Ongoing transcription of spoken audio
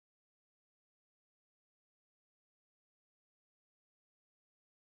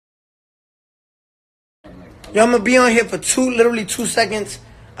Yo, I'm gonna be on here for literally 2 seconds.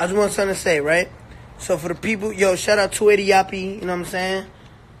 I just want something to say, right? So for the people, yo, shout out 280 Yappy, you know what I'm saying?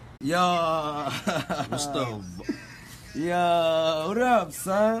 Yo, what's up? Yo, what up,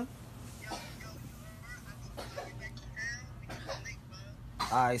 son?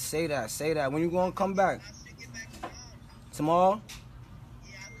 Alright, say that. When you gonna come back? Tomorrow?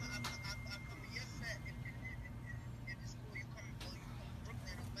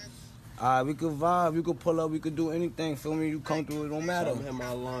 Alright, we could vibe, we could pull up, we could do anything. Feel me? You come through, it don't matter. Hit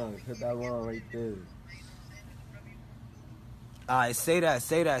my line, hit that line right there. Alright, say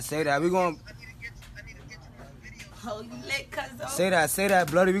that. We gonna Oh, you lit, cuzzo. say that,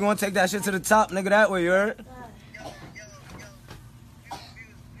 bloody. We gonna take that shit to the top, nigga. That way, you heard?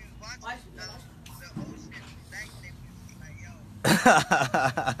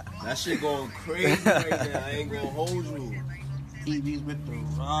 That shit going crazy right now. I ain't gonna hold you. EB's with the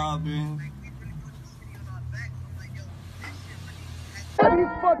Robin. Happy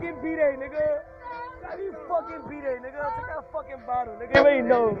fucking B-Day, nigga. Happy fucking B-Day, nigga. Take that fucking bottle, nigga. You ain't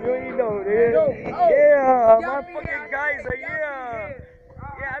know, nigga. Yeah, my fucking guys are, yeah.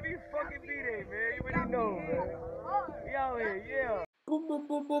 Yeah, happy fucking B-Day, man. You already know, man. We out here, yeah. Boom, boom,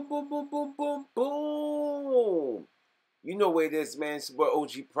 boom, boom, boom, boom, boom, boom, boom. You know where it is, man. It's about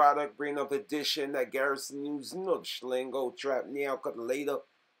OG Product, bring up the edition, that Garrison News, you know the schlingo, trap now, cut later.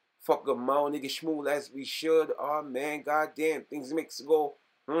 Fuck a mouth, nigga, schmool as we should. Oh, man, goddamn, things makes it go,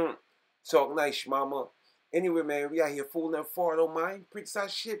 Talk nice, mama. Anyway, man, we out here fooling and far, don't mind. Pretty side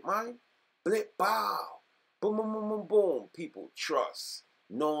shit, mind. Blip, bow. Boom, boom, boom, boom, boom. People trust.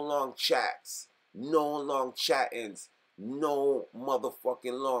 No long chats. No long chattings. No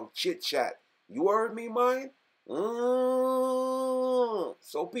motherfucking long chit chat. You heard me, mind?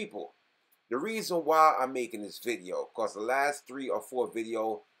 So people, the reason why I'm making this video, because the last 3 or 4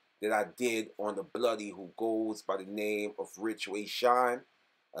 videos that I did on the bloody who goes by the name of Richway Shine,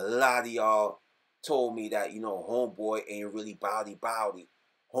 a lot of y'all told me that, you know, homeboy ain't really bowdy.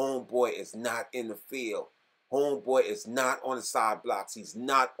 Homeboy is not in the field. Homeboy is not on the side blocks. He's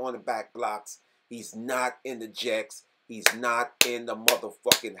not on the back blocks. He's not in the jacks. He's not in the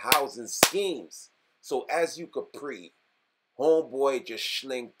motherfucking housing schemes. So as you could pre, homeboy just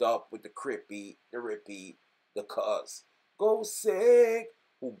slinked up with the Crippy, the Rippy, the Cuz. Go Sig,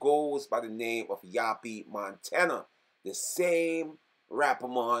 who goes by the name of Yappy Montana. The same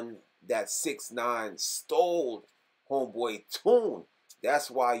rapperman that 6IX9INE stole homeboy tune. That's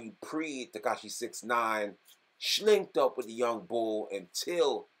why you pre Tekashi 6IX9INE slinked up with the young bull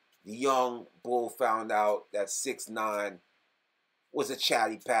until the young bull found out that 6IX9INE was a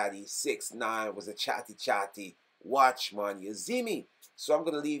chatty patty. 6IX9INE was a chatty. Watch, man, you see me? So I'm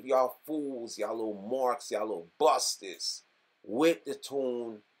going to leave y'all fools, y'all little marks, y'all little busters with the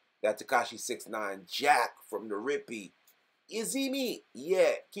tune that Tekashi 6IX9INE jack from the Rippy. You see me?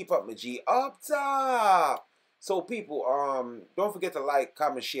 Yeah, keep up, my G. Up top! So people, don't forget to like,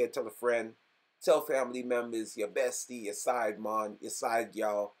 comment, share, tell a friend. Tell family members, your bestie, your side man, your side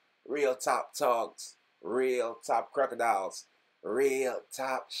y'all. Real top tugs, real top crocodiles. Real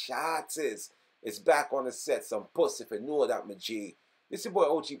top shots. It's back on the set. Some pussy for know that, my G. This your boy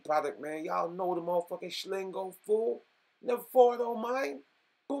OG Product, man. Y'all know the motherfucking schlingo fool. Never fall, don't mind.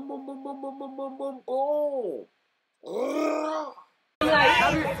 Boom, boom, boom, boom, boom, boom, boom, boom, boom. Alright,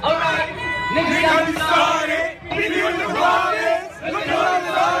 niggas got me started. We be with the Robins. Look what I'm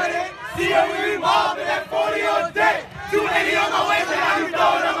started. See how we revolving at 40 all day. 280 on my waist and I be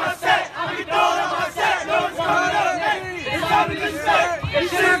throwing on my set. No, it's coming up. It's time to get set. This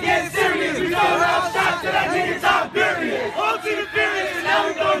shit getting serious. We throwing out shots to that nigga top period. On to the period, and now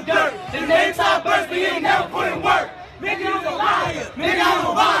we throwing dirt. His name top burst, but he ain't never put